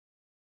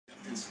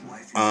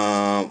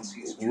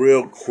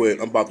Real quick,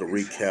 I'm about to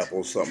recap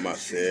on something I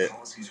said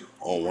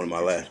on one of my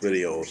last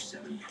videos.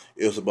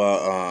 It was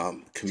about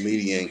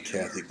comedian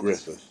Kathy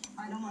Griffith.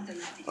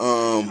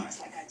 Um,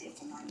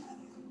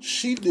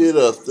 she did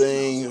a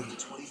thing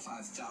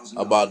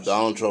about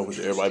Donald Trump, which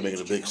everybody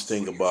making a big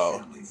stink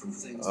about.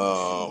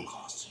 Um,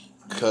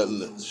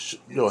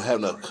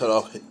 having a cut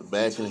off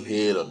back in the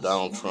head of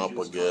Donald Trump,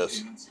 I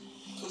guess,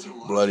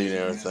 bloody and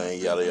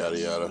everything, yada yada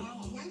yada.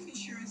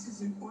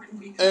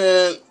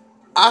 And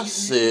I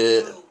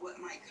said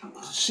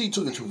she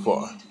took it too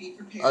far.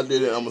 I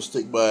did it. I'm gonna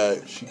stick by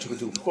it. She took it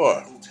too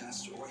far.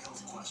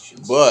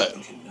 But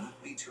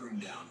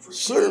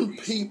certain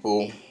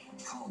people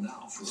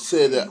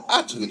said that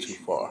I took it too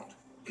far.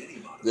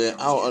 Then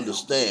I don't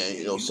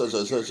understand. Such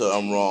and such.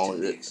 I'm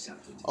wrong.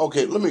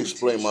 Okay, let me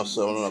explain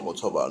myself. I'm not gonna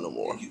talk about it no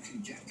more.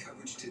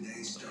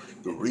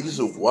 The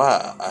reason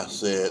why I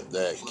said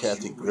that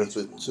Kathy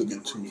Griffith took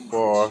it too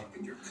far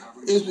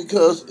is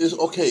because it's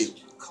okay.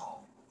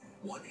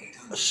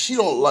 She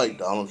don't like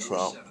Donald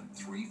Trump.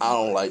 I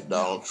don't like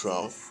Donald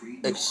Trump,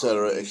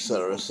 etc.,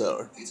 etc.,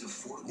 etc.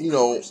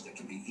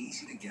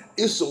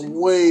 It's a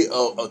way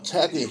of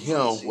attacking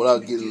him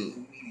without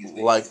getting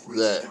like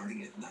that.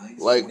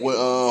 Like when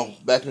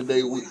back in the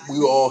day, we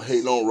were all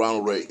hating on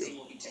Ronald Reagan.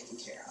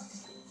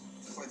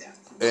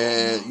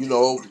 And,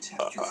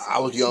 I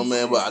was a young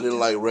man, but I didn't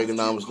like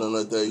Reaganomics, nothing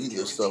like that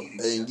either stuff.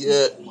 And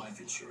yet,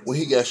 when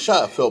he got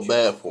shot, I felt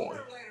bad for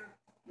him.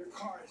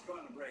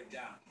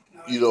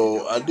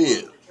 I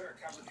did.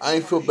 I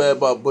ain't feel bad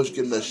about Bush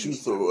getting that shoe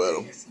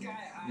thrown at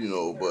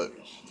him, but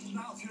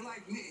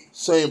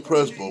same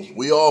principle.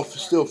 We all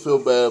still feel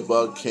bad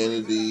about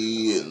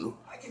Kennedy and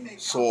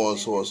so on,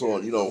 so on, so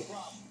on,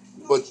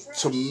 But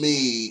to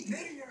me,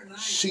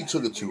 she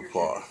took it too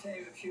far.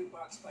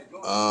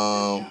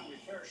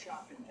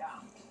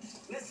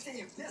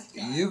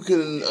 You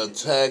can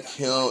attack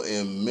him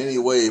in many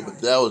ways,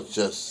 but that was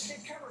just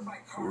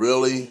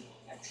really.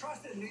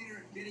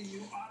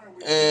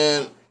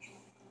 And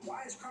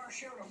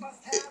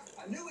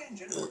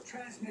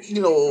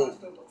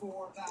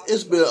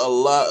it's been a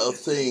lot of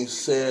things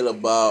said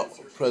about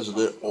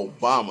President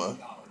Obama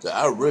that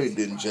I really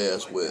didn't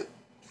jazz with.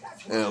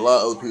 And a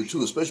lot of other people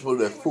too, especially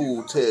that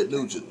fool Ted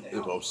Nugent.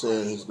 If I'm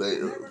saying his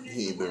name,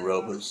 he ain't been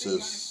relevant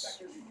since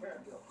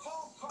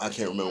I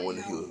can't remember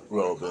when he was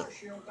relevant.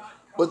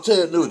 But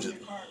Ted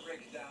Nugent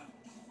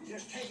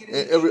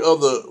and every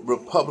other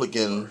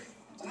Republican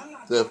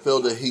that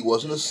felt that he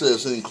wasn't a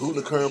citizen,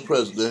 including the current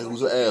president,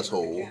 who's an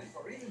asshole,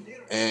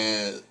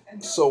 and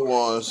so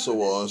on,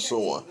 so on,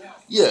 so on.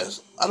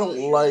 Yes, I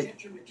don't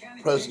like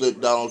President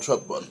Donald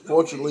Trump, but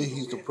unfortunately,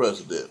 he's the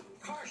president.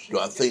 Do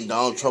I think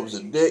Donald Trump's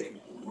a dick?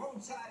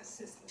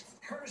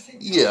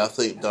 Yeah, I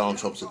think Donald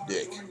Trump's a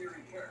dick.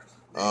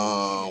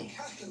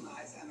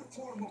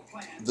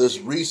 This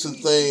recent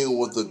thing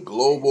with the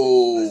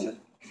global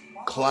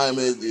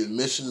climate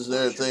emissions and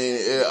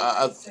everything,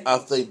 I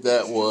think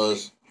that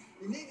was,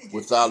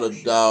 without a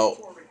doubt,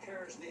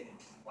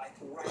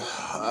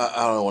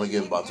 I don't want to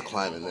get about the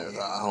climate there.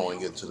 I don't want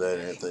to get to that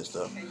and everything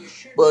stuff.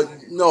 But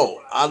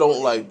no, I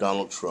don't like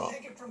Donald Trump.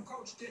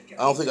 I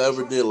don't think I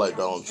ever did like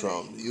Donald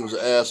Trump. He was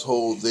an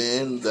asshole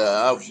then. That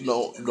I've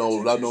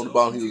known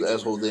about him. He was an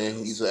asshole then.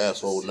 He's an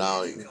asshole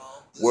now.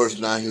 Worse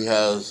now, he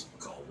has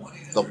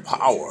the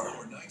power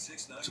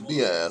to be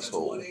an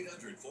asshole.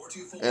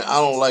 And I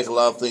don't like a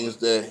lot of things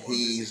that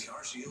he's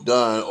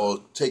done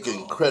or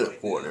taking credit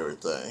for and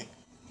everything.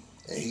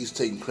 And he's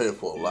taking credit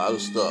for a lot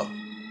of stuff.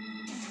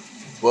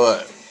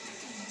 But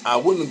I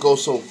wouldn't go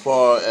so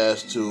far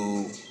as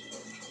to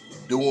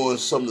doing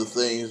some of the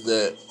things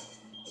that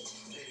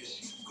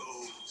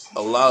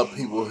a lot of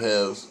people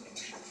have.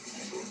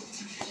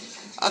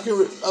 I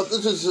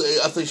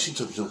think she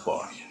took it too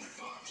far.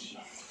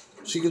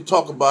 She can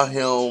talk about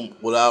him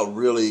without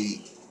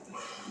really,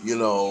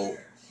 now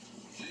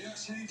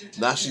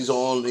she's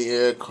on the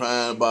air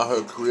crying about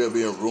her career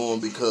being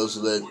ruined because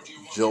of that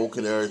joke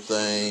and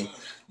everything.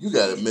 You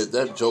gotta admit,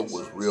 that joke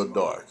was real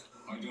dark.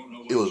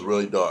 It was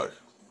really dark.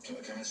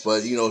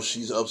 But,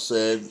 she's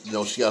upset.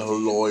 She got her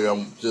lawyer.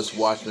 I'm just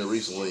watching it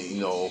recently.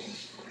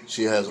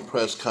 She has a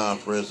press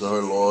conference and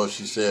her lawyer,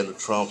 she said the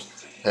Trumps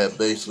had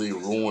basically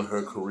ruined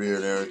her career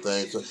and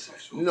everything. So,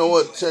 you know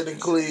what?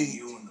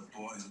 Technically,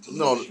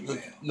 no,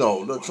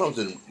 the Trump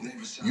didn't.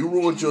 You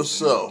ruined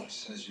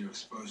yourself.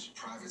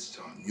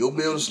 You'll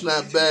be able to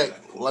snap back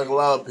like a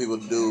lot of people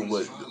do,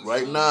 but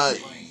right now,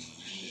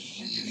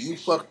 you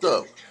fucked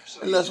up.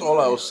 And that's all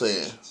I was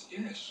saying.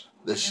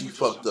 That she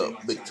fucked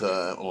up big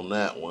time on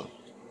that one.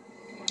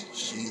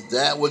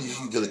 That one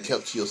you could have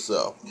kept to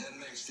yourself.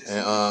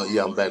 And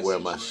yeah, I'm back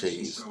wearing my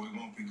shades.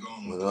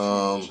 But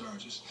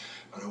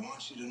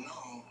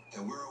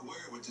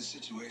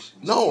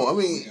no, I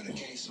mean,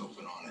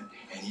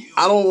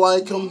 I don't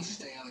like him.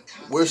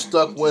 We're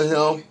stuck with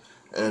him.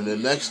 And the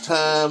next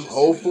time,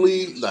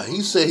 hopefully, now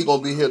he said he's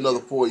gonna be here another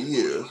 4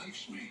 years.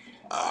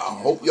 I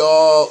hope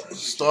y'all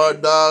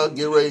start down,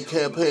 get ready to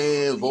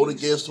campaign, vote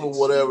against him or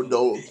whatever.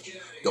 Don't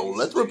Don't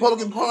let the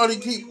Republican Party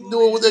keep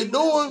doing what they're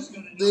doing.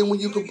 Then when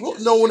you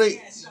know when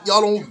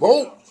y'all don't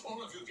vote,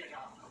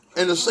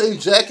 and the same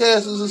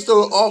jackasses is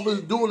still in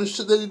office doing the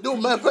shit that they do.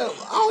 Matter of fact,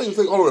 I don't even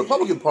think all the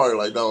Republican Party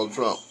like Donald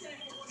Trump,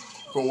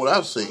 from what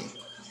I've seen.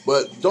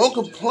 But don't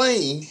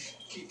complain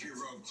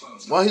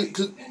why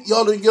cause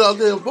y'all didn't get out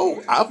there and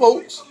vote. I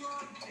vote.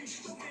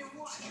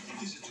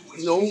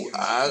 You know,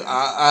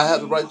 I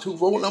have the right to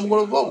vote, and I'm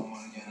going to vote.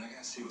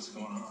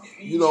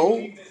 You know,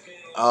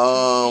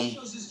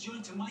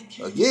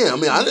 again, I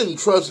mean, I didn't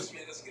trust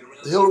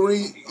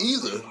Hillary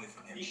either.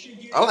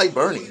 I like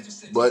Bernie,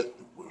 but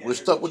we're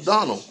stuck with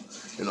Donald.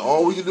 And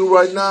all we can do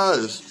right now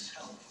is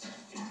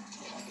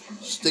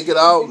stick it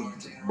out,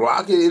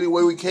 block it any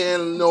way we can,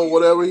 and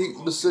whatever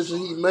decision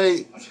he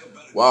made.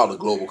 Wow, the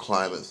global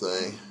climate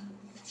thing.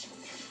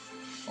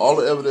 All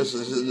the evidence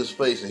is in his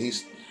face, and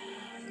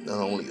I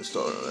don't want to get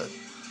started on that.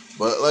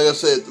 But like I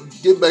said,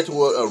 getting back to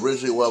what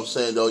I'm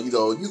saying, though, you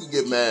can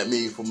get mad at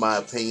me for my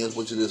opinions,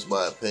 which it is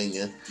my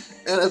opinion.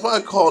 And if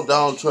I call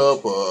Donald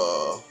Trump,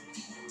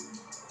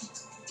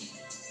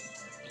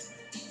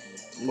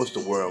 what's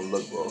the word I'm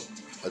looking for?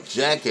 A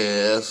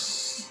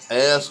jackass,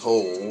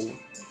 asshole,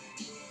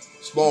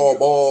 small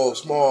ball,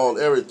 small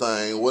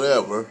everything,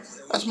 whatever.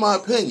 That's my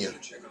opinion.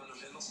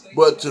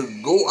 But to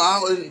go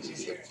out and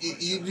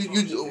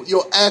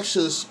your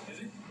actions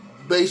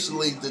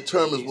basically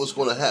determines what's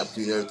going to happen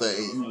to you and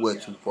everything, and you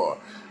went too far.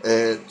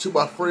 And to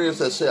my friends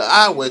that say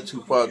I went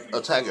too far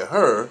attacking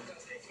her,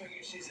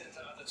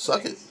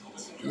 suck it.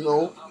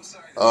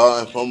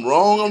 If I'm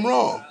wrong, I'm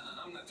wrong.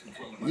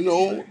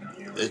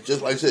 It's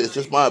just like I said, it's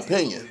just my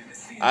opinion.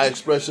 I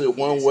expressed it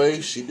one way,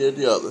 she did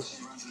the other.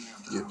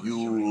 If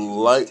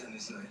you like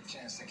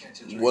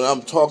what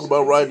I'm talking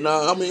about right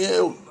now, I mean,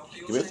 hell,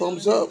 give me a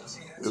thumbs up.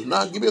 If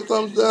not, give me a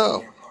thumbs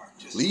down.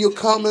 Leave your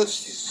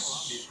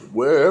comments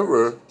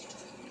wherever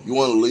you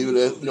want to leave it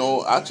at.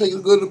 I take the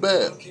good and the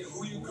bad.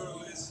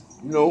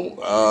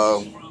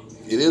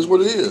 It is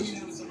what it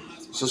is.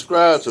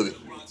 Subscribe to me.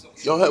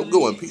 Y'all have a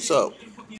good one. Peace out.